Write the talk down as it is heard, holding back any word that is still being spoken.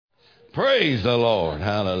Praise the Lord.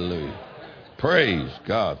 Hallelujah. Praise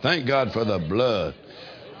God. Thank God for the blood.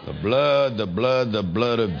 The blood, the blood, the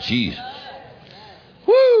blood of Jesus.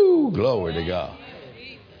 Woo! Glory to God.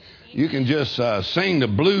 You can just sing the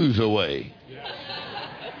blues away.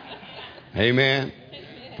 Amen.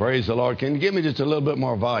 Praise the Lord. Can you give me just a little bit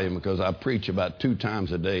more volume, because I preach about 2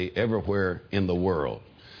 times a day everywhere in the world.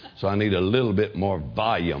 So I need a little bit more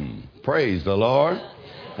volume. Praise the Lord.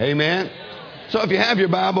 Amen. So if you have your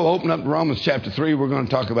Bible, open up Romans chapter 3. We're going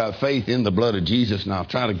to talk about faith in the blood of Jesus. And I'll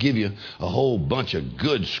try to give you a whole bunch of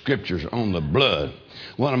good scriptures on the blood.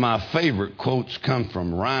 One of my favorite quotes come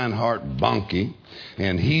from Reinhard Bonnke.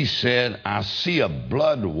 And he said, "I see a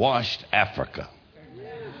blood-washed Africa."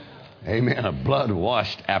 Amen. A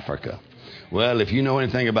blood-washed Africa. Well, if you know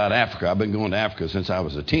anything about Africa, I've been going to Africa since I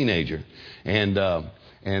was a teenager. And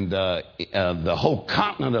the whole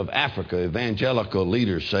continent of Africa, evangelical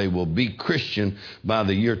leaders say, will be Christian by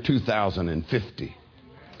the year 2050.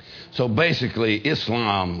 So basically,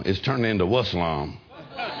 Islam is turning into Wuslam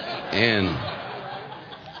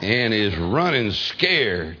and is running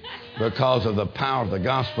scared because of the power of the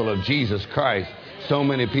gospel of Jesus Christ. So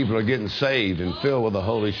many people are getting saved and filled with the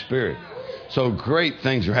Holy Spirit. So great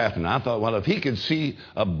things are happening. I thought, well, if he could see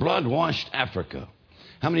a blood-washed Africa,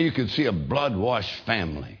 how many of you could see a blood-washed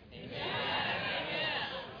family?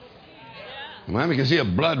 How many can see a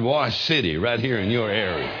blood-washed city right here in your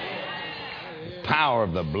area? The power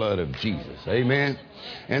of the blood of Jesus. Amen.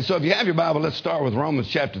 And so if you have your Bible, let's start with Romans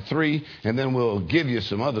chapter 3, and then we'll give you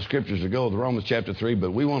some other scriptures to go with Romans chapter 3.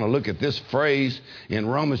 But we want to look at this phrase in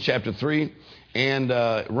Romans chapter 3. And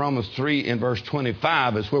Romans 3 in verse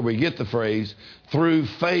 25 is where we get the phrase, through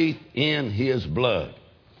faith in his blood.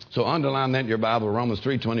 So underline that in your Bible, Romans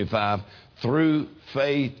 3:25, through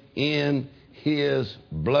faith in his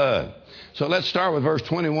blood. So let's start with verse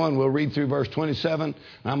 21. We'll read through verse 27.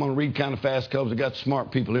 I'm going to read kind of fast because we got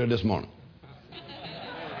smart people here this morning.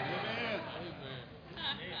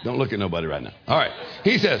 Don't look at nobody right now. All right.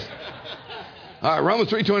 He says, all right, Romans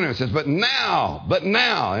 3:21 says, but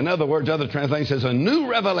now, in other words, other translation says, a new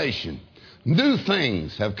revelation, new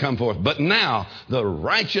things have come forth. But now the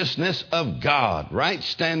righteousness of God, right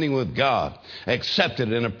standing with God,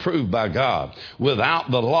 accepted and approved by God, without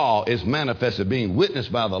the law is manifested, being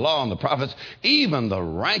witnessed by the law and the prophets, even the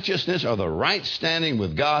righteousness or the right standing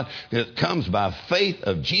with God that comes by faith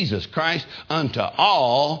of Jesus Christ unto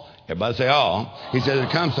all. Everybody say all. He says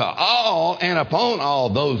it comes to all and upon all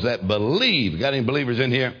those that believe. Got any believers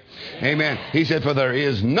in here? Amen. He said, for there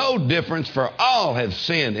is no difference, for all have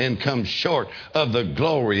sinned and come short of the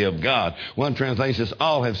glory of God. One translation says,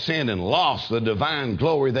 all have sinned and lost the divine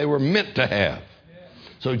glory they were meant to have.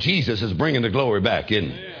 So Jesus is bringing the glory back,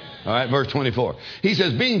 isn't he? All right, verse 24. He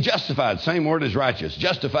says, being justified, same word as righteous.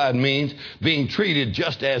 Justified means being treated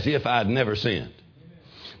just as if I'd never sinned.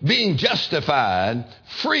 Being justified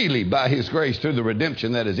freely by his grace through the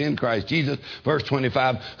redemption that is in Christ Jesus. Verse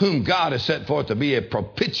 25, whom God has set forth to be a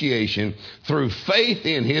propitiation through faith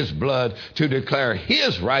in his blood to declare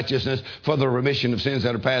his righteousness for the remission of sins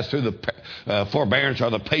that are passed through the forbearance or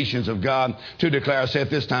the patience of God, to declare, say at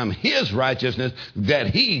this time, his righteousness, that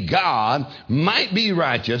he, God, might be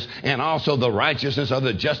righteous, and also the righteousness of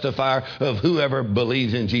the justifier of whoever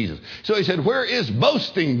believes in Jesus. So he said, where is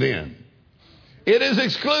boasting then? It is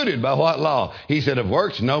excluded by what law? He said, of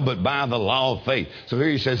works? No, but by the law of faith. So here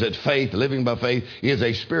he says that faith, living by faith, is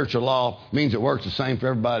a spiritual law. Means it works the same for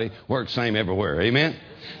everybody, works the same everywhere. Amen?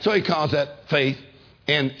 So he calls that faith.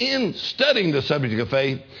 And in studying the subject of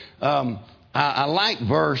faith, I like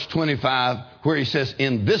verse 25 where he says,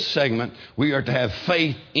 in this segment, we are to have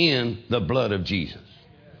faith in the blood of Jesus.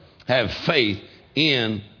 Have faith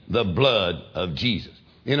in the blood of Jesus.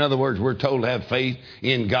 In other words, we're told to have faith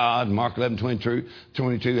in God. Mark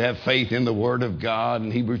 11:22, have faith in the Word of God.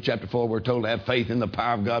 In Hebrews chapter 4, we're told to have faith in the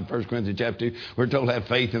power of God. 1 Corinthians chapter 2, we're told to have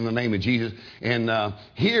faith in the name of Jesus. And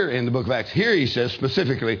here in the book of Acts, here he says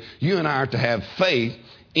specifically, you and I are to have faith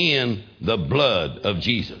in the blood of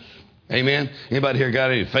Jesus. Amen? Anybody here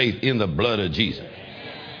got any faith in the blood of Jesus?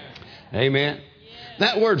 Amen?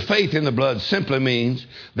 That word faith in the blood simply means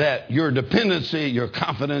that your dependency, your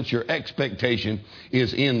confidence, your expectation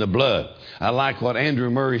is in the blood. I like what Andrew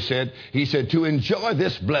Murray said. He said, to enjoy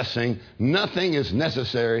this blessing, nothing is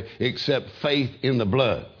necessary except faith in the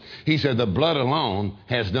blood. He said, the blood alone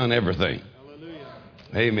has done everything. Hallelujah.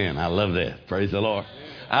 Amen. I love that. Praise the Lord.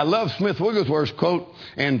 I love Smith Wigglesworth's quote,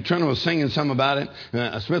 and Trina was singing some about it.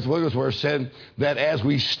 Smith Wigglesworth said that as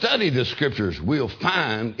we study the scriptures, we'll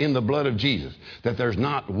find in the blood of Jesus that there's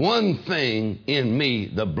not one thing in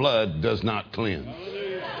me the blood does not cleanse.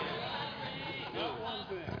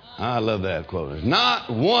 I love that quote. There's not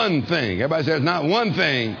one thing. Everybody says, not one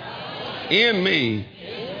thing in me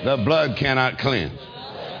the blood cannot cleanse.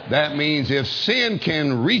 That means if sin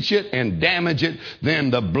can reach it and damage it,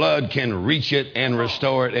 then the blood can reach it and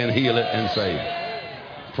restore it and heal it and save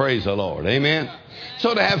it. Praise the Lord. Amen.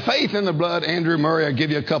 So to have faith in the blood, Andrew Murray, I'll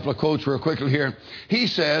give you a couple of quotes real quickly here. He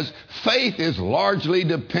says, faith is largely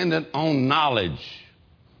dependent on knowledge.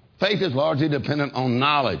 Faith is largely dependent on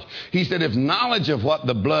knowledge. He said if knowledge of what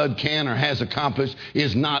the blood can or has accomplished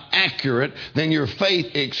is not accurate, then your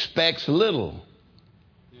faith expects little.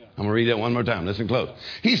 I'm going to read that one more time. Listen close.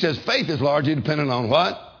 He says faith is largely dependent on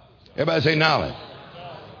what? Everybody say knowledge.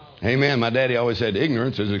 Amen. My daddy always said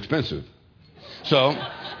ignorance is expensive. So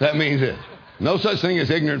that means this. No such thing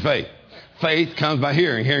as ignorant faith. Faith comes by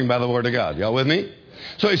hearing, hearing by the word of God. Y'all with me?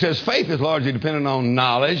 So he says faith is largely dependent on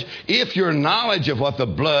knowledge. If your knowledge of what the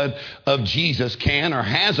blood of Jesus can or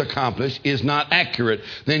has accomplished is not accurate,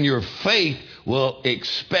 then your faith will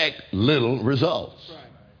expect little results.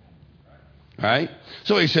 All right?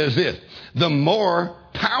 So he says this, the more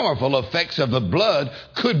powerful effects of the blood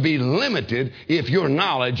could be limited if your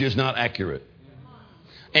knowledge is not accurate.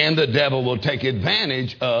 And the devil will take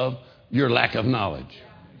advantage of your lack of knowledge.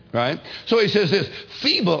 Right? So he says this,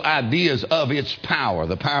 feeble ideas of its power,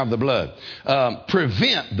 the power of the blood,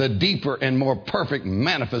 prevent the deeper and more perfect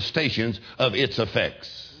manifestations of its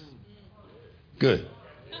effects. Good.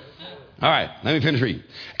 All right, let me finish reading.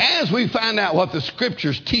 As we find out what the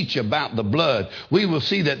scriptures teach about the blood, we will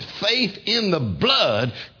see that faith in the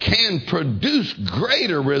blood can produce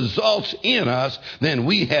greater results in us than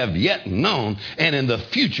we have yet known, and in the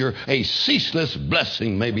future, a ceaseless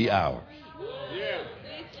blessing may be ours.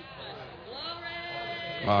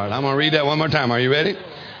 All right, I'm going to read that one more time. Are you ready?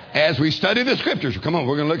 As we study the scriptures, come on,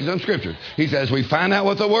 we're going to look at some scriptures. He says, we find out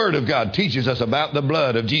what the word of God teaches us about the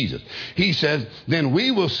blood of Jesus. He says, then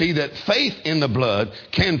we will see that faith in the blood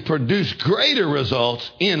can produce greater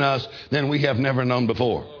results in us than we have never known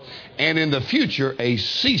before. And in the future, a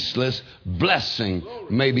ceaseless blessing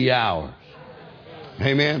may be ours.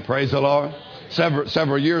 Amen. Praise the Lord.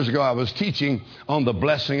 Several years ago, I was teaching on the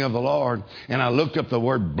blessing of the Lord, and I looked up the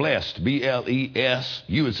word blessed, B-L-E-S.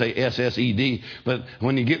 You would say S-S-E-D, but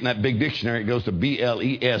when you get in that big dictionary, it goes to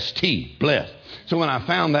B-L-E-S-T, blessed. So when I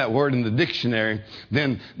found that word in the dictionary,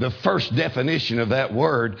 then the first definition of that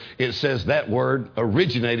word, it says that word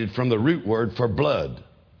originated from the root word for blood,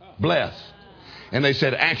 blessed. And they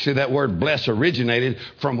said, actually, that word bless originated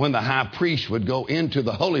from when the high priest would go into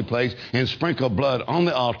the holy place and sprinkle blood on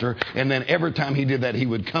the altar. And then every time he did that, he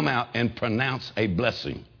would come out and pronounce a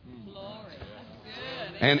blessing.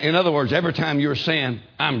 And in other words, every time you're saying,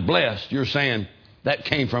 I'm blessed, you're saying that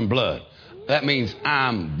came from blood. That means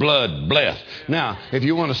I'm blood blessed. Now, if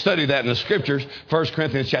you want to study that in the scriptures, 1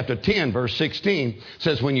 Corinthians chapter 10, verse 16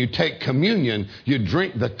 says when you take communion, you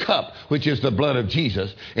drink the cup, which is the blood of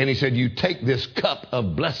Jesus. And he said, you take this cup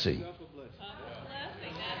of blessing.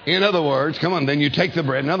 In other words, come on, then you take the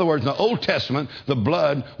bread. In other words, in the Old Testament, the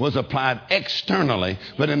blood was applied externally.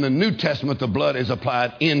 But in the New Testament, the blood is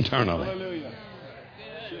applied internally.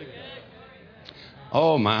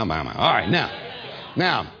 Oh, my. All right,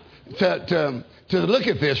 now. To look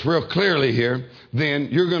at this real clearly here, then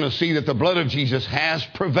you're going to see that the blood of Jesus has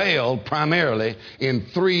prevailed primarily in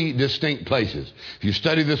three distinct places. If you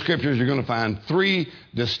study the scriptures, you're going to find three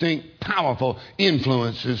distinct, powerful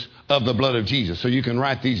influences of the blood of Jesus. So you can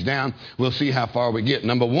write these down. We'll see how far we get.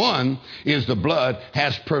 Number one is the blood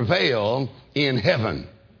has prevailed in heaven.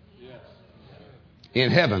 In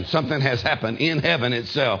heaven. Something has happened in heaven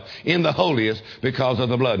itself, in the holiest, because of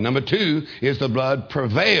the blood. Number two is the blood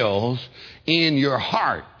prevails in your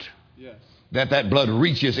heart. Yes. That blood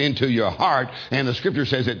reaches into your heart, and the scripture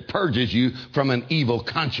says it purges you from an evil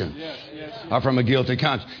conscience. Yes. Or from a guilty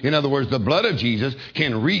conscience. In other words, the blood of Jesus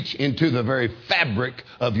can reach into the very fabric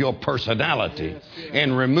of your personality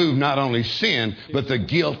and remove not only sin, but the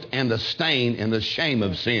guilt and the stain and the shame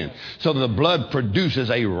of sin. So the blood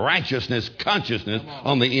produces a righteousness consciousness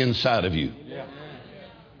on the inside of you.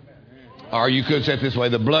 Or you could say it this way,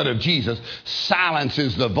 the blood of Jesus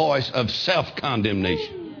silences the voice of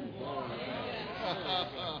self-condemnation.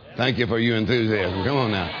 Thank you for your enthusiasm. Come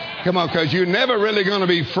on now. Come on, because you're never really going to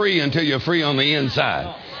be free until you're free on the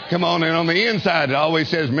inside. Come on, and on the inside it always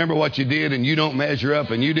says, remember what you did and you don't measure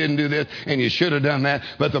up and you didn't do this and you should have done that.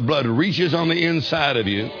 But the blood reaches on the inside of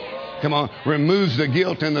you. Come on, removes the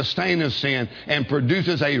guilt and the stain of sin and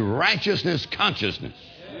produces a righteousness consciousness.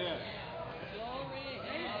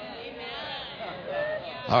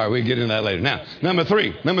 All right, we'll get into that later. Now, number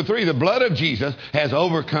three, the blood of Jesus has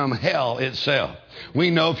overcome hell itself. We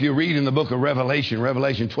know if you read in the book of Revelation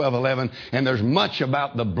 12:11, and there's much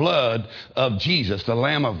about the blood of Jesus, the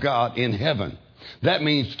Lamb of God in heaven. That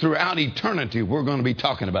means throughout eternity, we're going to be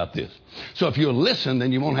talking about this. So if you'll listen,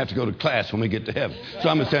 then you won't have to go to class when we get to heaven. So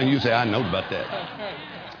I'm going to tell you, say, I know about that.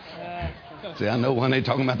 See, I know when they're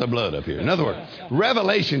talking about the blood up here. In other words,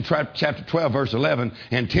 Revelation chapter 12, verse 11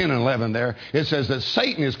 and 10 and 11 there, it says that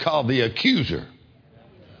Satan is called the accuser.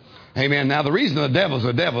 Amen. Now, the reason the devil's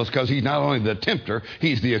the devil is because he's not only the tempter,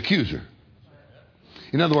 he's the accuser.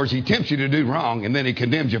 In other words, he tempts you to do wrong, and then he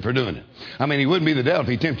condemns you for doing it. I mean, he wouldn't be the devil if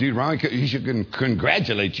he tempted you wrong. He should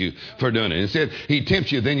congratulate you for doing it. Instead, he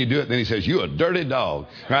tempts you, then you do it, then he says, you a dirty dog,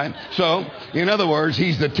 right? So, in other words,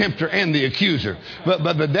 he's the tempter and the accuser.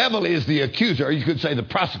 But the devil is the accuser, or you could say the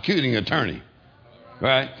prosecuting attorney.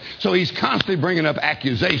 Right? So he's constantly bringing up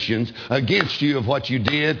accusations against you of what you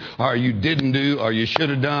did or you didn't do or you should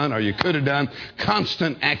have done or you could have done.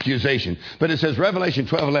 Constant accusation. But it says, Revelation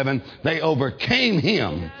 12:11, they overcame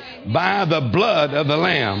him by the blood of the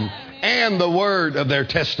Lamb and the word of their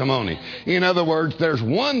testimony. In other words, there's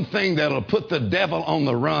one thing that'll put the devil on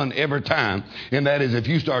the run every time, and that is if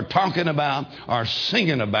you start talking about or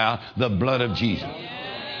singing about the blood of Jesus.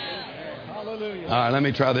 All right, let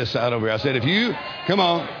me try this out over here. I said, if you, come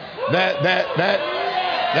on,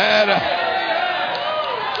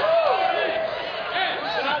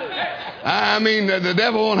 I mean, the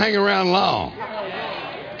devil won't hang around long.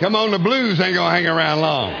 Come on, the blues ain't going to hang around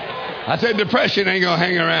long. I said depression ain't going to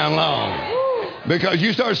hang around long. Because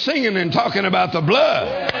you start singing and talking about the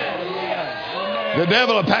blood. The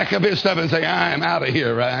devil will pack up his stuff and say, I am out of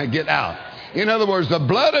here, right? Get out. In other words, the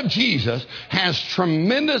blood of Jesus has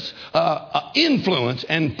tremendous influence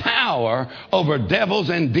and power over devils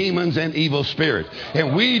and demons and evil spirits.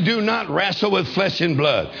 And we do not wrestle with flesh and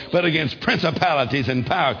blood, but against principalities and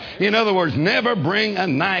powers. In other words, never bring a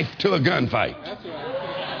knife to a gunfight. That's right.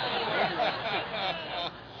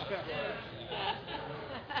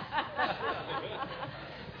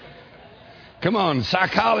 Come on,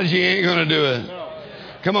 psychology ain't going to do it.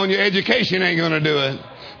 Come on, your education ain't going to do it.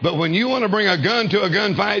 But when you want to bring a gun to a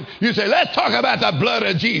gunfight, you say, let's talk about the blood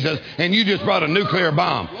of Jesus. And you just brought a nuclear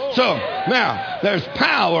bomb. So now there's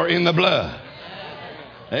power in the blood.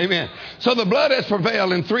 Amen. So the blood has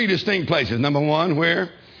prevailed in three distinct places. Number one, where?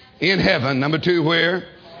 In heaven. Number two, where?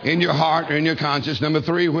 In your heart or in your conscience. Number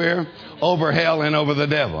three, where? Over hell and over the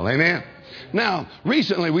devil. Amen. Now,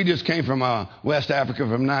 recently we just came from West Africa,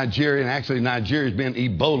 from Nigeria, and actually Nigeria's been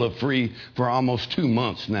Ebola free for almost 2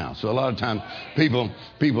 months now. So a lot of times people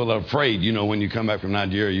are afraid, you know, when you come back from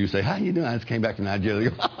Nigeria, you say, how you doing? I just came back from Nigeria.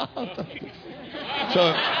 They go,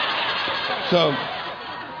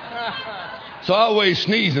 so I always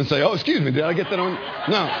sneeze and say, oh, excuse me, did I get that on?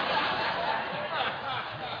 No.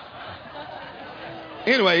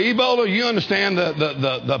 Anyway, Ebola, you understand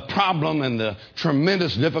the problem and the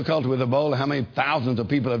tremendous difficulty with Ebola, how many thousands of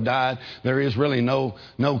people have died. There is really no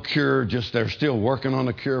cure, just they're still working on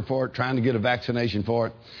a cure for it, trying to get a vaccination for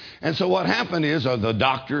it. And so what happened is the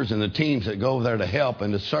doctors and the teams that go there to help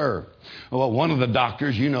and to serve. Well, one of the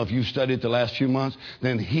doctors, you know, if you've studied the last few months,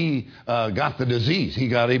 then he got the disease. He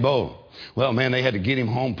got Ebola. Well, man, they had to get him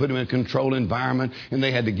home, put him in a controlled environment, and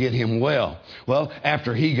they had to get him well. Well,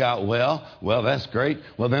 after he got well, that's great.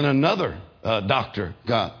 Well, then another doctor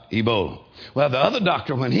got Ebola. Well, the other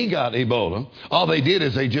doctor, when he got Ebola, all they did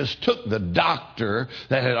is they just took the doctor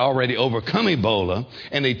that had already overcome Ebola,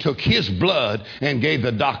 and they took his blood and gave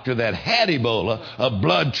the doctor that had Ebola a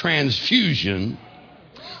blood transfusion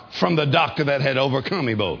from the doctor that had overcome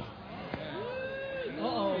Ebola.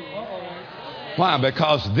 Why?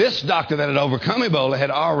 Because this doctor that had overcome Ebola had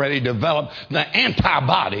already developed the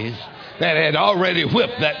antibodies that had already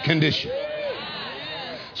whipped that condition.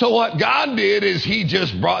 So what God did is he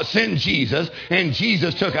just sent Jesus, and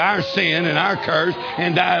Jesus took our sin and our curse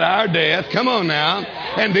and died our death. Come on now.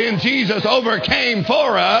 And then Jesus overcame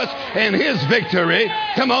for us and his victory.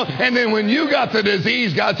 Come on. And then when you got the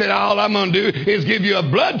disease, God said, all I'm going to do is give you a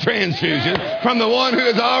blood transfusion from the one who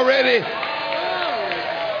is already...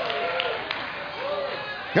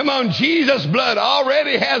 Come on, Jesus' blood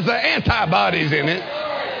already has the antibodies in it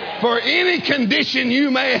for any condition you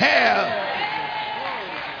may have.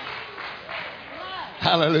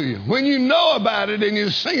 Hallelujah. When you know about it and you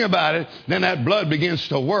sing about it, then that blood begins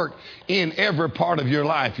to work in every part of your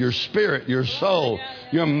life, your spirit, your soul,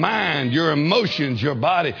 your mind, your emotions, your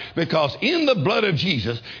body. Because in the blood of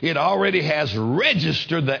Jesus, it already has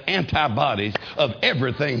registered the antibodies of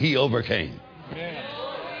everything he overcame.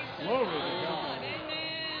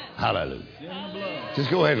 Hallelujah.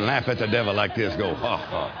 Just go ahead and laugh at the devil like this. Go, ha,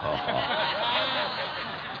 ha, ha, ha.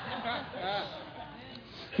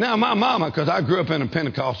 Now, my mama, because I grew up in a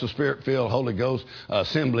Pentecostal, Spirit-filled, Holy Ghost,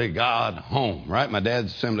 Assembly of God home, right? My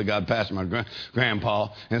dad's Assembly of God pastor, my grandpa,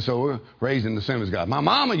 and so we're raised in the Assembly of God. My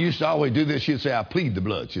mama used to always do this. She'd say, I plead the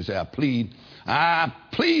blood. She'd say, I plead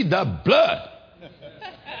the blood.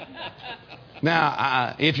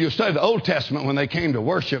 Now, if you study the Old Testament, when they came to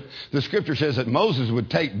worship, the scripture says that Moses would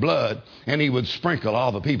take blood and he would sprinkle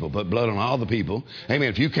all the people, put blood on all the people. Amen.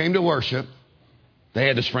 If you came to worship, they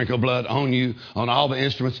had to sprinkle blood on you, on all the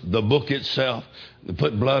instruments, the book itself, to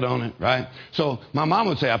put blood on it, right? So my mom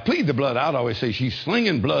would say, I plead the blood. I'd always say, she's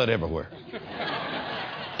slinging blood everywhere.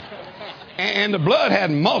 And the blood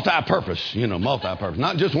had multi-purpose, multi-purpose.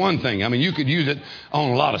 Not just one thing. I mean, you could use it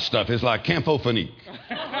on a lot of stuff. It's like Campho-Phenique.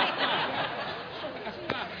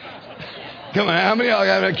 Come on, how many of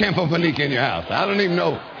y'all got a Campho-Phenique in your house? I don't even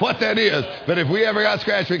know what that is. But if we ever got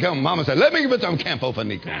scratched, we come, Mama said, let me put some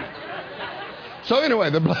Campho-Phenique on it. So anyway,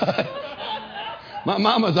 the blood. My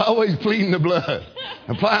mama's always pleading the blood,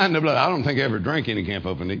 applying the blood. I don't think I ever drank any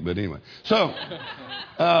Campho-Phenique, but anyway. So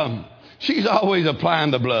she's always applying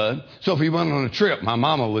the blood. So if we went on a trip, my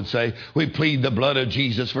mama would say, we plead the blood of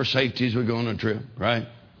Jesus for safety as we go on a trip, right?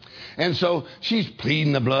 And so she's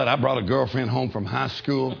pleading the blood. I brought a girlfriend home from high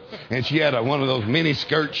school, and she had one of those mini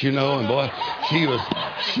skirts, and boy, she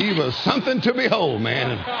was something to behold,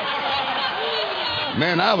 man.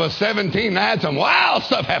 Man, I was 17 and I had some wild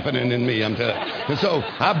stuff happening in me, I'm telling you. And so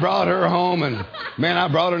I brought her home, and man, I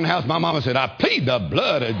brought her in the house. My mama said, I plead the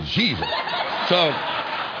blood of Jesus. So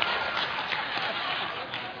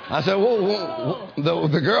I said,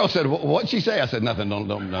 the girl said, what'd she say? I said, nothing, don't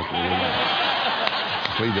nothing.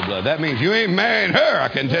 Plead the blood. That means you ain't marrying her, I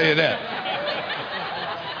can tell you that.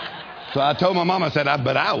 So I told my mama, I said,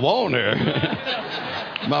 but I want her.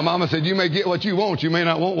 My mama said, you may get what you want, you may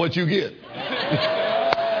not want what you get.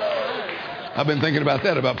 I've been thinking about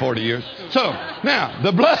that about 40 years. So, now,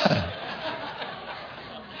 the blood.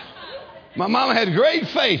 My mama had great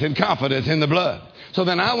faith and confidence in the blood. So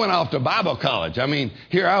then I went off to Bible college. I mean,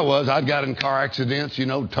 here I was. I'd got in car accidents,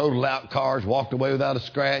 totaled out cars, walked away without a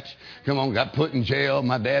scratch. Got put in jail.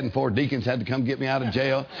 My dad and 4 deacons had to come get me out of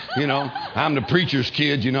jail. I'm the preacher's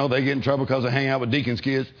kid, they get in trouble because I hang out with deacons'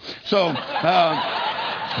 kids. So they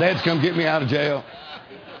had to come get me out of jail.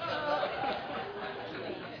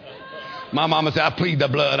 My mama said, I plead the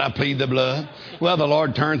blood, I plead the blood. Well, the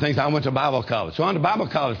Lord turned things. I went to Bible college. So I went to Bible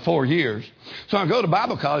college 4 years. So I go to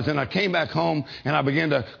Bible college, and I came back home, and I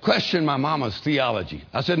began to question my mama's theology.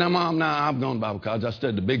 I said, now, Mom, now I'm going to Bible college. I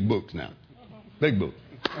studied the big books now. Big book.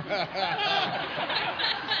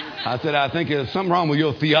 I said, I think there's something wrong with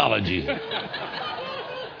your theology.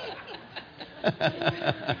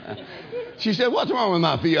 She said, what's wrong with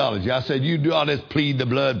my theology? I said, you do all this plead the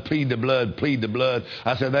blood, plead the blood, plead the blood.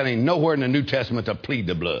 I said, that ain't nowhere in the New Testament to plead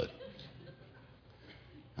the blood.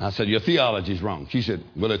 I said, your theology's wrong. She said,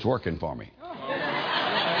 well, it's working for me.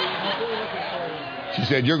 She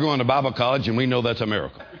said, you're going to Bible college, and we know that's a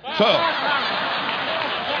miracle. So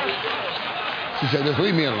she said, just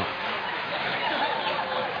leave me alone.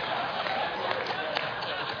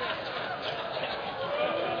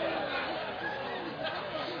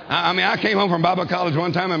 I came home from Bible college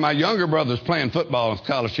one time, and my younger brother was playing football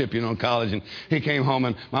scholarship, in college, and he came home,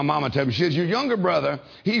 and my mama told me, she says, your younger brother,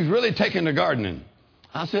 he's really taking to gardening.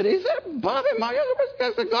 I said, is that Bobby? My younger brother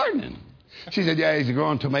does the gardening. She said, yeah, he's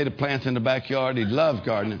growing tomato plants in the backyard. He loves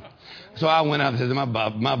gardening. So I went out and said,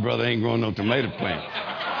 my brother ain't growing no tomato plants.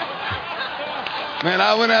 Man,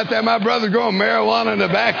 I went out there, my brother's growing marijuana in the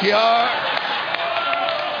backyard.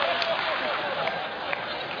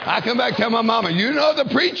 I come back, tell my mama, the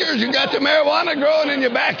preachers, you got the marijuana growing in your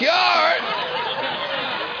backyard.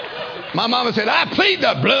 My mama said, I plead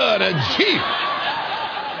the blood of Jesus.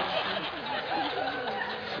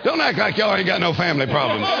 Don't act like y'all ain't got no family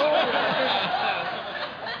problems.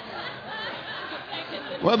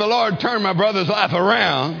 Well, the Lord turned my brother's life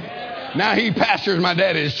around. Now he pastors my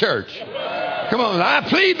daddy's church. Come on, I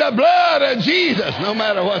plead the blood of Jesus, no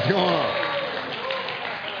matter what's going on.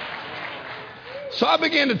 So I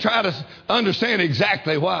began to try to understand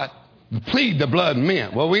exactly what plead the blood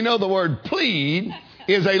meant. Well, we know the word plead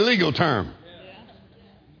is a legal term.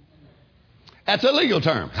 That's a legal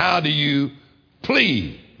term. How do you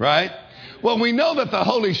plead, right? Well, we know that the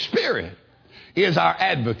Holy Spirit is our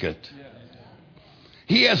advocate.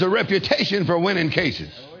 He has a reputation for winning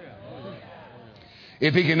cases.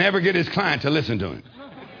 If he can never get his client to listen to him.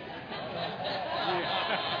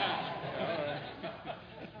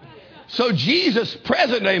 So Jesus,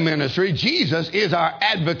 present day ministry, Jesus is our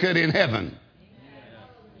advocate in heaven.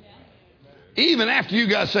 Even after you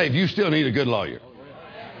got saved, you still need a good lawyer.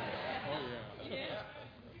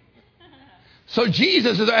 So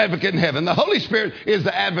Jesus is our advocate in heaven. The Holy Spirit is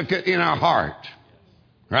the advocate in our heart.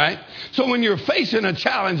 Right? So when you're facing a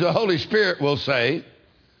challenge, the Holy Spirit will say,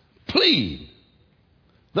 plead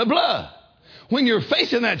the blood. When you're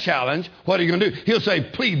facing that challenge, what are you going to do? He'll say,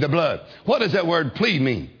 plead the blood. What does that word plead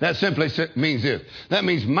mean? That simply means this. That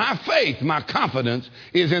means my faith, my confidence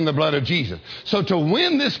is in the blood of Jesus. So to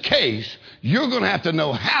win this case, you're going to have to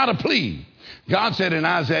know how to plead. God said in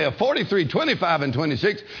Isaiah 43, 25 and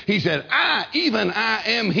 26, he said, I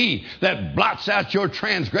am he that blots out your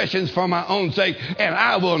transgressions for my own sake, and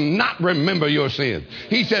I will not remember your sins.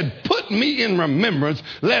 He said, put me in remembrance.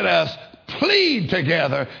 Let us plead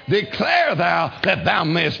together. Declare thou that thou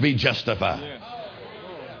mayest be justified.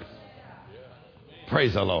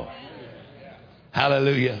 Praise the Lord.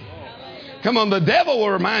 Hallelujah. Come on, the devil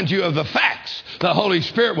will remind you of the facts. The Holy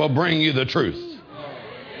Spirit will bring you the truth.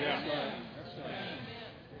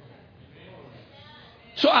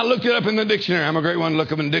 So I looked it up in the dictionary. I'm a great one to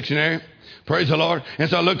look up in the dictionary. Praise the Lord. And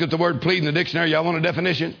so I looked at the word plead in the dictionary. Y'all want a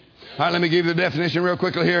definition? All right, let me give you the definition real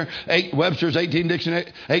quickly here. Webster's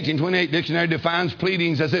 1828 dictionary defines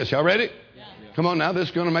pleadings as this. Y'all ready? Yeah. Come on now. This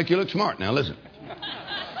is going to make you look smart. Now listen.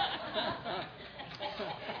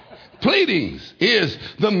 Pleadings is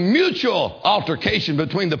the mutual altercation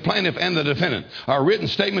between the plaintiff and the defendant, are written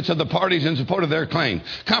statements of the parties in support of their claim,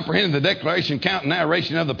 comprehending the declaration, count, and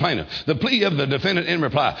narration of the plaintiff, the plea of the defendant in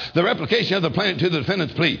reply, the replication of the plaintiff to the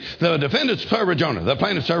defendant's plea, the defendant's sua rejoinder, the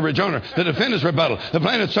plaintiff's sua rejoinder, the defendant's rebuttal, the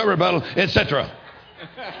plaintiff's sua rebuttal, etc.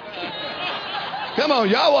 Come on,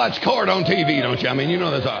 y'all watch court on TV, don't you? I mean, you know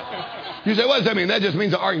that's all. You say, what does that mean? That just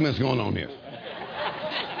means the argument's going on here.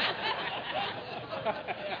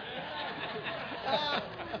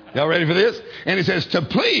 Y'all ready for this? And it says to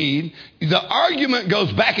plead, the argument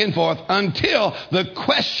goes back and forth until the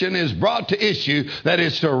question is brought to issue that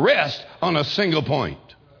is to rest on a single point.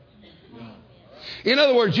 In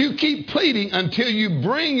other words, you keep pleading until you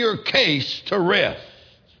bring your case to rest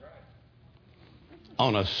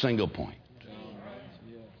on a single point.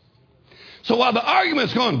 So while the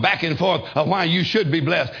argument's going back and forth of why you should be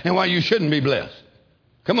blessed and why you shouldn't be blessed.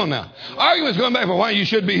 Come on now. Arguments going back and forth why you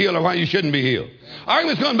should be healed or why you shouldn't be healed.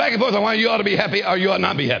 Arguments going back and forth on why you ought to be happy or you ought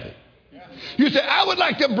not be happy. You say, I would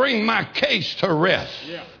like to bring my case to rest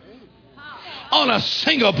on a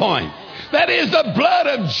single point. That is, the blood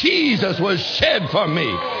of Jesus was shed for me,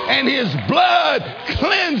 and his blood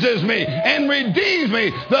cleanses me and redeems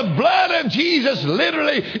me. The blood of Jesus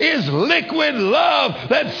literally is liquid love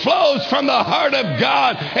that flows from the heart of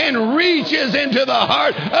God and reaches into the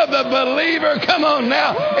heart of the believer. Come on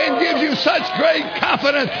now, and gives you such great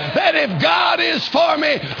confidence that if God is for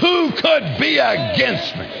me, who could be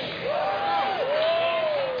against me?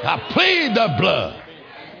 I plead the blood.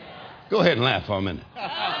 Go ahead and laugh for a minute.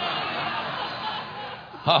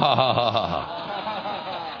 Ha, ha, ha, ha,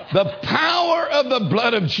 ha. The power of the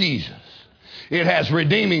blood of Jesus. It has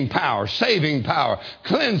redeeming power, saving power,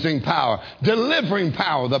 cleansing power, delivering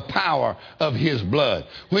power, the power of his blood.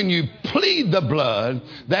 When you plead the blood,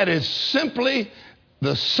 that is simply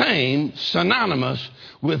the same, synonymous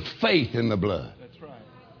with faith in the blood. That's right.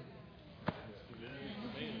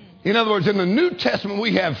 In other words, in the New Testament,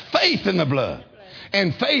 we have faith in the blood.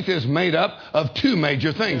 And faith is made up of two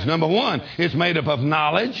major things. Number one, it's made up of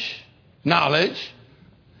knowledge,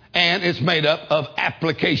 and it's made up of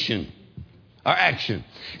application or action.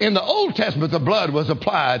 In the Old Testament, the blood was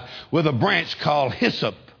applied with a branch called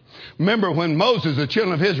hyssop. Remember when Moses, the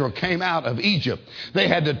children of Israel, came out of Egypt, they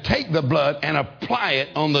had to take the blood and apply it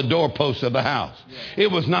on the doorposts of the house. It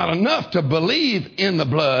was not enough to believe in the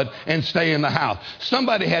blood and stay in the house.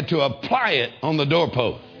 Somebody had to apply it on the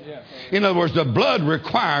doorpost. In other words, the blood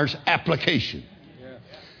requires application.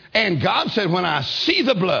 And God said, when I see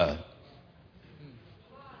the blood,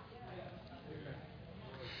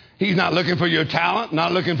 he's not looking for your talent,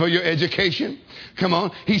 not looking for your education. Come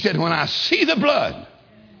on. He said, when I see the blood,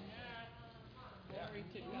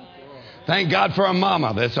 thank God for a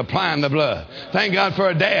mama that's applying the blood. Thank God for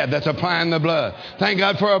a dad that's applying the blood. Thank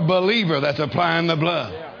God for a believer that's applying the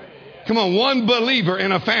blood. Come on, one believer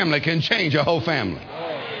in a family can change a whole family.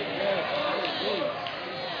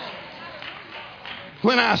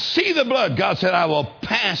 When I see the blood, God said, I will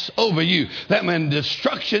pass over you. That means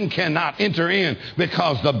destruction cannot enter in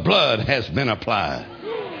because the blood has been applied.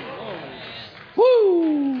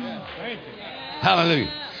 Woo!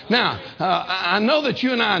 Hallelujah. Now, I know that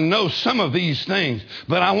you and I know some of these things,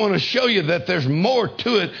 but I want to show you that there's more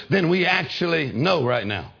to it than we actually know right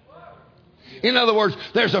now. In other words,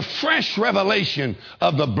 there's a fresh revelation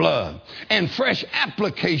of the blood and fresh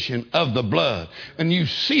application of the blood. And you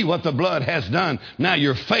see what the blood has done. Now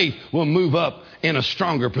your faith will move up in a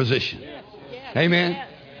stronger position. Amen?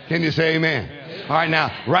 Can you say amen? All right,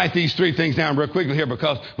 now write these three things down real quickly here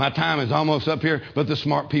because my time is almost up here, but the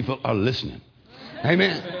smart people are listening.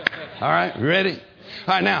 Amen? All right, ready?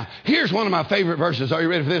 All right, now, here's one of my favorite verses. Are you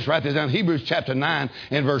ready for this? Write this down. Hebrews chapter 9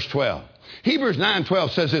 and verse 12. Hebrews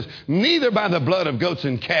 9:12 says this, neither by the blood of goats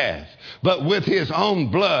and calves, but with his own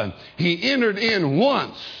blood, he entered in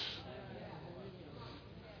once.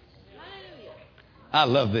 I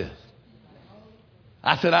love this.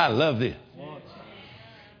 I said, I love this.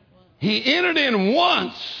 He entered in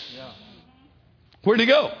once. Where'd he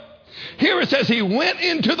go? Here it says he went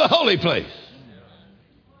into the holy place.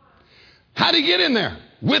 How'd he get in there?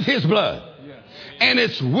 With his blood. And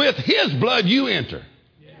it's with his blood you enter.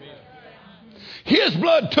 His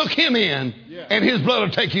blood took him in, and his blood will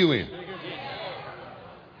take you in.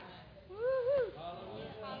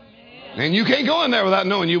 And you can't go in there without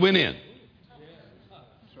knowing you went in.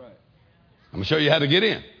 I'm going to show you how to get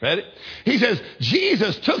in. Ready? He says,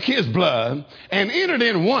 Jesus took his blood and entered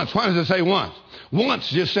in once. Why does it say once? Once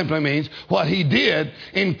just simply means what he did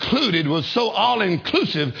included was so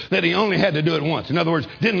all-inclusive that he only had to do it once. In other words,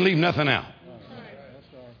 didn't leave nothing out.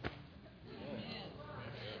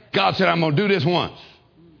 God said, I'm going to do this once.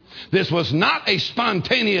 This was not a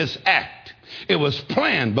spontaneous act. It was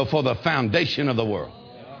planned before the foundation of the world.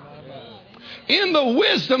 In the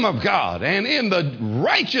wisdom of God and in the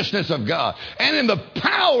righteousness of God and in the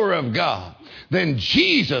power of God, then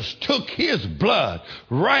Jesus took his blood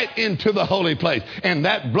right into the holy place. And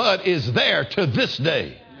that blood is there to this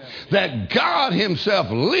day. That God himself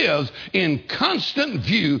lives in constant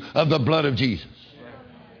view of the blood of Jesus.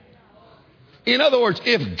 In other words,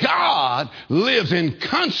 if God lives in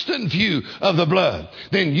constant view of the blood,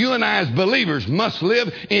 then you and I as believers must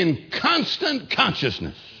live in constant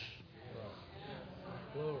consciousness.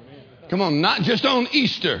 Come on, not just on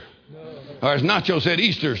Easter. Or as Nacho said,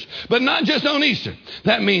 Easters. But not just on Easter.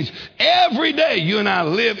 That means every day you and I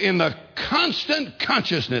live in the constant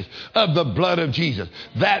consciousness of the blood of Jesus.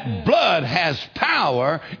 That blood has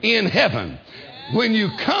power in heaven. When you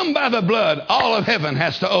come by the blood, all of heaven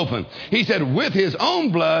has to open. He said, with his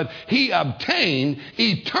own blood, he obtained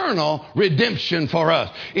eternal redemption for us.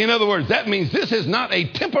 In other words, that means this is not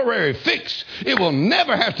a temporary fix. It will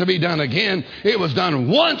never have to be done again. It was done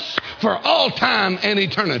once for all time and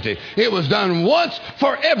eternity. It was done once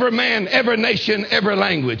for every man, every nation, every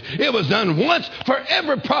language. It was done once for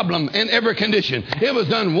every problem and every condition. It was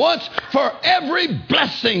done once for every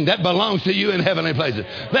blessing that belongs to you in heavenly places.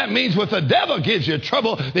 That means if the devil gives you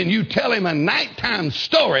trouble, then you tell him a nighttime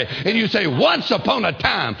story and you say, once upon a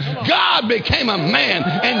time, God became a man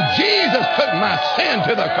and Jesus took my sin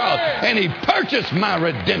to the cross and he purchased my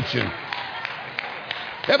redemption.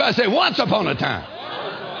 Everybody say, once upon a time.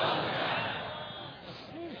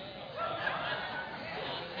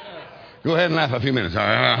 Go ahead and laugh a few minutes. All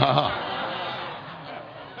right.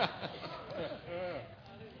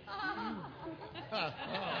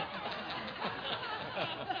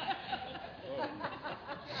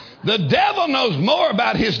 The devil knows more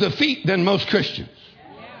about his defeat than most Christians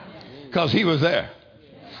because he was there.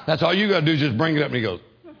 That's all you got to do is just bring it up and he goes.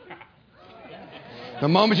 The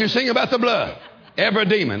moment you sing about the blood, every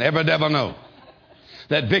demon, every devil knows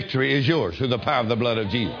that victory is yours through the power of the blood of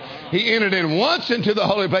Jesus. He entered in once into the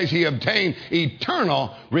holy place. He obtained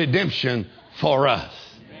eternal redemption for us.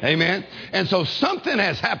 Amen. And so something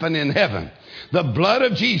has happened in heaven. The blood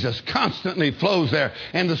of Jesus constantly flows there.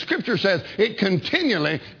 And the scripture says it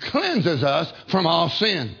continually cleanses us from all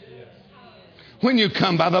sin. When you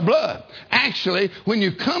come by the blood. Actually, when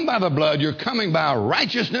you come by the blood, you're coming by a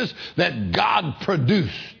righteousness that God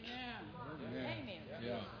produced.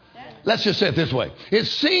 Let's just say it this way. It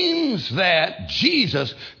seems that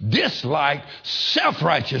Jesus disliked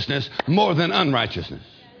self-righteousness more than unrighteousness.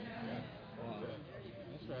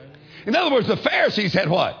 In other words, the Pharisees had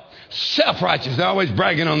what? Self-righteous. They're always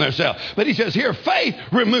bragging on themselves. But he says here, faith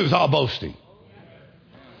removes all boasting.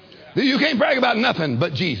 You can't brag about nothing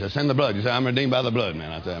but Jesus and the blood. You say, I'm redeemed by the blood,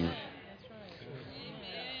 man. I say,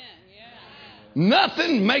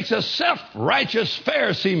 nothing makes a self-righteous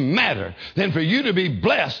Pharisee madder than for you to be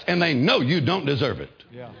blessed and they know you don't deserve it.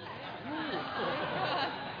 Yeah.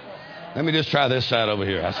 Let me just try this side over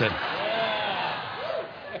here. I said,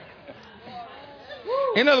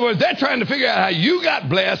 In other words, they're trying to figure out how you got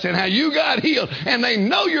blessed and how you got healed. And they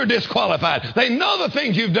know you're disqualified. They know the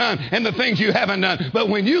things you've done and the things you haven't done. But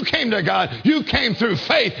when you came to God, you came through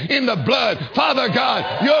faith in the blood. Father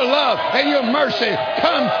God, your love and your mercy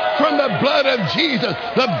come from the blood of Jesus.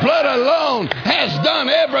 The blood alone has done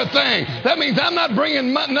everything. That means I'm not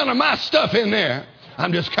bringing none of my stuff in there.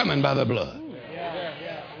 I'm just coming by the blood.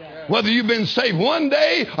 Whether you've been saved one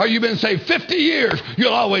day or you've been saved 50 years,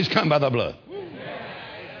 you'll always come by the blood.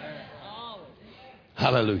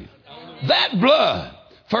 Hallelujah. That blood,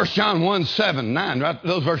 1 John 1, 7, 9, right,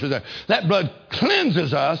 those verses there. That blood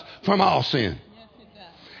cleanses us from all sin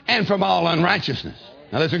and from all unrighteousness.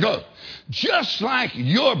 Now listen close. Just like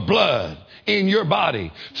your blood in your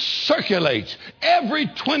body circulates every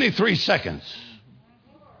 23 seconds.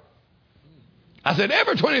 I said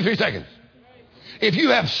every 23 seconds. If you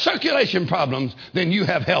have circulation problems, then you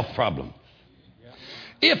have health problems.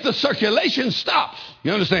 If the circulation stops,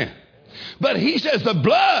 you understand? But he says the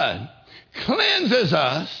blood cleanses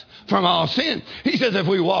us from all sin. He says if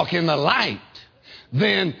we walk in the light,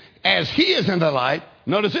 then as he is in the light,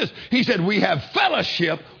 notice this, he said we have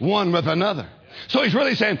fellowship one with another. So he's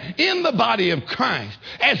really saying in the body of Christ,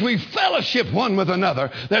 as we fellowship one with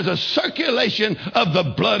another, there's a circulation of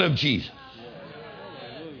the blood of Jesus.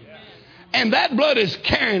 And that blood is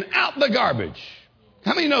carrying out the garbage.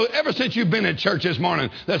 How many know ever since you've been at church this morning,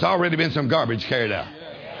 there's already been some garbage carried out?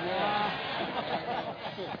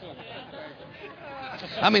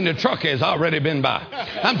 I mean, the truck has already been by.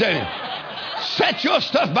 I'm telling you, set your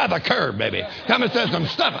stuff by the curb, baby. Come and say some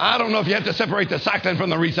stuff. I don't know if you have to separate the cycling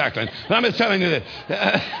from the recycling, but I'm just telling you this.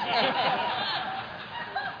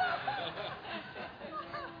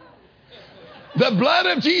 The blood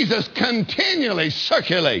of Jesus continually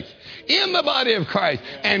circulates in the body of Christ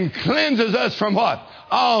and cleanses us from what?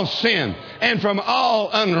 All sin and from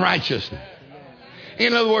all unrighteousness.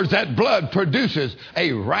 In other words, that blood produces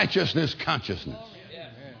a righteousness consciousness.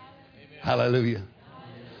 Hallelujah.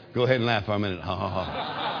 Go ahead and laugh for a minute. Ha, ha,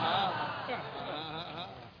 ha.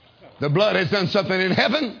 The blood has done something in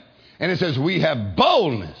heaven, and it says we have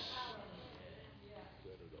boldness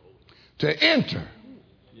to enter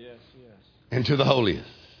into the holiest.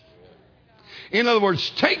 In other words,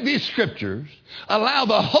 take these scriptures, allow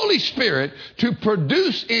the Holy Spirit to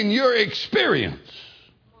produce in your experience.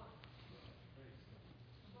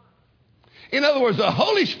 In other words, the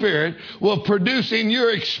Holy Spirit will produce in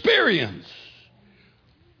your experience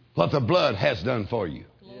what the blood has done for you.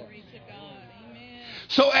 Glory to God. Amen.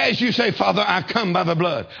 So as you say, Father, I come by the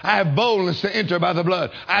blood. I have boldness to enter by the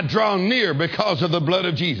blood. I draw near because of the blood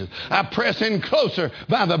of Jesus. I press in closer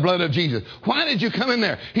by the blood of Jesus. Why did you come in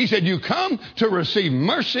there? He said, you come to receive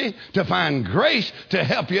mercy, to find grace, to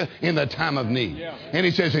help you in the time of need. Yeah. And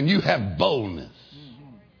he says, and you have boldness.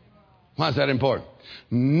 Why is that important?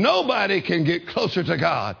 Nobody can get closer to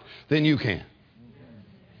God than you can.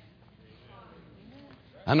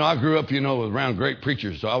 I know I grew up, around great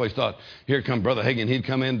preachers, so I always thought, here come Brother Hagin. He'd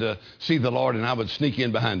come in to see the Lord, and I would sneak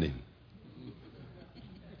in behind him.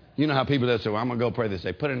 You know how people that say, well, I'm going to go pray. They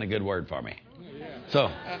say, put in a good word for me.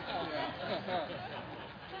 So,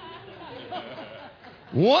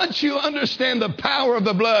 once you understand the power of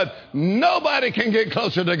the blood, nobody can get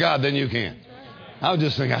closer to God than you can. I was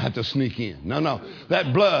just thinking I had to sneak in. No.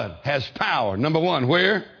 That blood has power. Number one,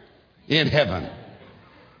 where? In heaven.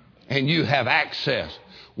 And you have access.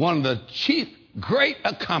 One of the chief great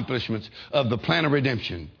accomplishments of the plan of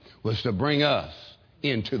redemption was to bring us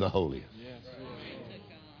into the holiest.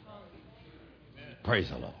 Praise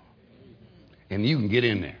the Lord. And you can get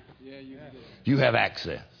in there. You have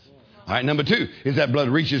access. All right, number two is that blood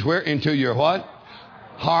reaches where? Into your what?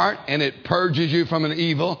 Heart, and it purges you from an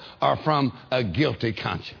evil or from a guilty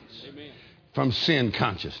conscience. Amen. From sin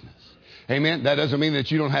consciousness. Amen. That doesn't mean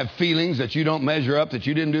that you don't have feelings, that you don't measure up, that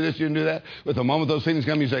you didn't do this, you didn't do that. But the moment those feelings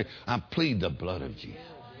come, you say, I plead the blood of Jesus.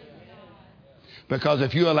 Because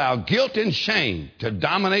if you allow guilt and shame to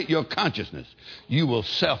dominate your consciousness, you will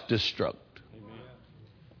self-destruct.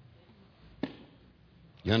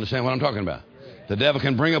 You understand what I'm talking about? The devil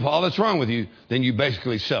can bring up all that's wrong with you, then you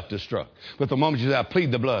basically self-destruct. But the moment you say, I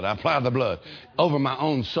plead the blood, I apply the blood over my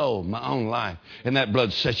own soul, my own life, and that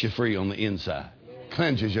blood sets you free on the inside,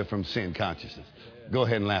 cleanses you from sin consciousness. Go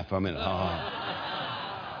ahead and laugh for a minute.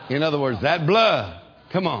 Oh. In other words, that blood,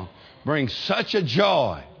 come on, brings such a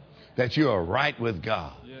joy that you are right with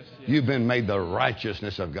God. You've been made the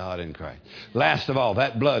righteousness of God in Christ. Last of all,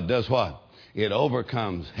 that blood does what? It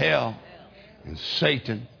overcomes hell and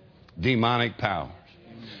Satan, demonic powers.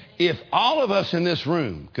 If all of us in this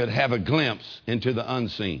room could have a glimpse into the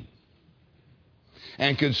unseen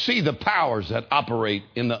and could see the powers that operate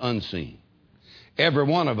in the unseen, every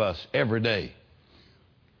one of us every day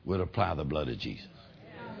would apply the blood of Jesus.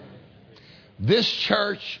 This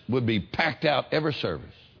church would be packed out every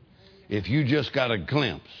service if you just got a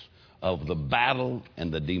glimpse of the battle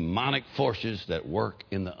and the demonic forces that work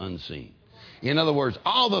in the unseen. In other words,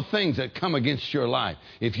 all the things that come against your life,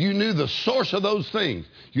 if you knew the source of those things,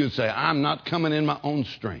 you'd say, I'm not coming in my own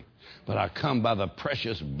strength, but I come by the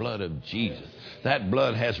precious blood of Jesus. That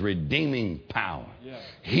blood has redeeming power,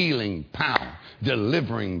 healing power,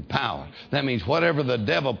 delivering power. That means whatever the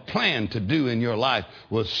devil planned to do in your life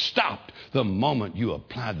was stopped the moment you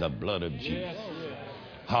applied the blood of Jesus.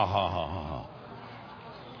 Ha, ha, ha, ha, ha.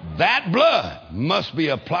 That blood must be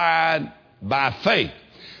applied by faith.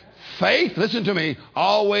 Faith, listen to me,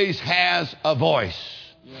 always has a voice.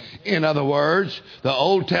 In other words, the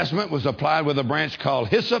Old Testament was applied with a branch called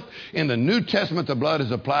hyssop. In the New Testament, the blood is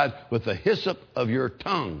applied with the hyssop of your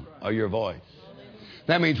tongue or your voice.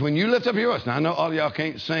 That means when you lift up your voice, now I know all of y'all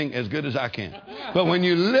can't sing as good as I can, but when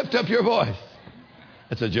you lift up your voice,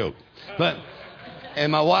 it's a joke.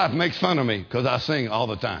 And my wife makes fun of me because I sing all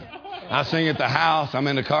the time. I sing at the house, I'm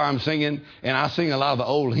in the car, I'm singing, and I sing a lot of the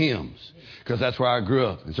old hymns because that's where I grew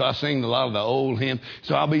up. And so I sing a lot of the old hymns.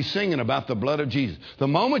 So I'll be singing about the blood of Jesus. The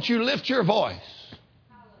moment you lift your voice,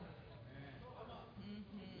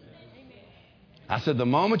 I said the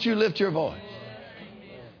moment you lift your voice,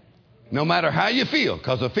 no matter how you feel,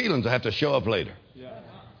 because the feelings will have to show up later.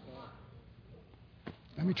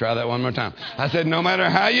 Let me try that one more time. I said no matter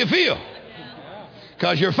how you feel,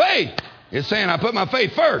 because your faith is saying I put my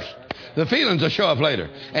faith first. The feelings will show up later.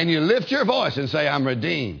 And you lift your voice and say, I'm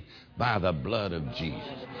redeemed by the blood of Jesus.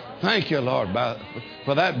 Thank you, Lord,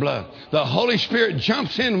 for that blood. The Holy Spirit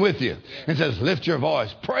jumps in with you and says, lift your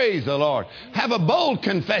voice. Praise the Lord. Have a bold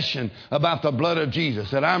confession about the blood of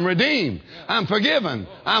Jesus. That I'm redeemed. I'm forgiven.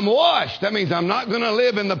 I'm washed. That means I'm not going to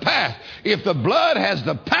live in the past. If the blood has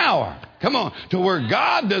the power, come on, to where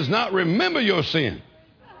God does not remember your sin.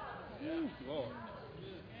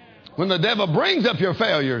 When the devil brings up your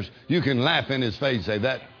failures, you can laugh in his face and say,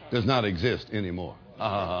 that does not exist anymore.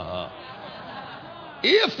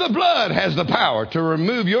 If the blood has the power to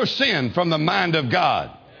remove your sin from the mind of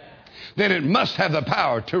God, then it must have the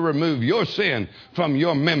power to remove your sin from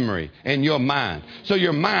your memory and your mind. So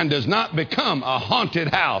your mind does not become a haunted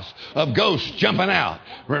house of ghosts jumping out,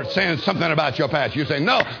 saying something about your past. You say,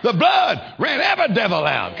 no, the blood ran every devil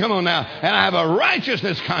out. Come on now. And I have a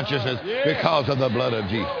righteousness consciousness because of the blood of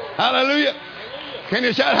Jesus. Hallelujah. Can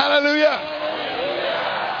you shout hallelujah?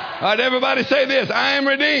 All right, everybody say this. I am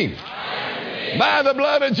redeemed by the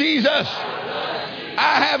blood of Jesus.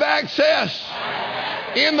 I have access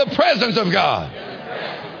in the presence of God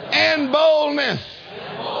and boldness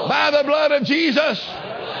by the blood of Jesus.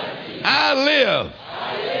 I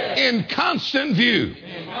live in constant view,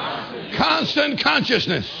 constant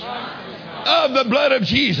consciousness of the blood of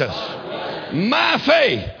Jesus. My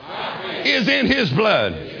faith is in His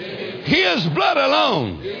blood. His blood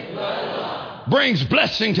alone brings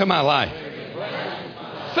blessing to my life.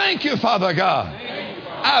 Thank you, Father God.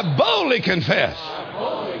 I boldly confess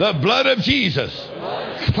the blood of Jesus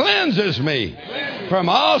cleanses me from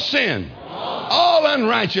all sin, all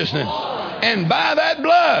unrighteousness. And by that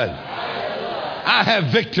blood, I have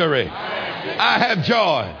victory. I have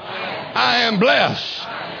joy. I am blessed.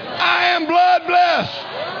 I am blood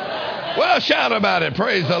blessed. Well, shout about it.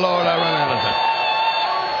 Praise the Lord. I run out of time.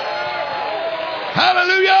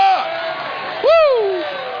 Hallelujah.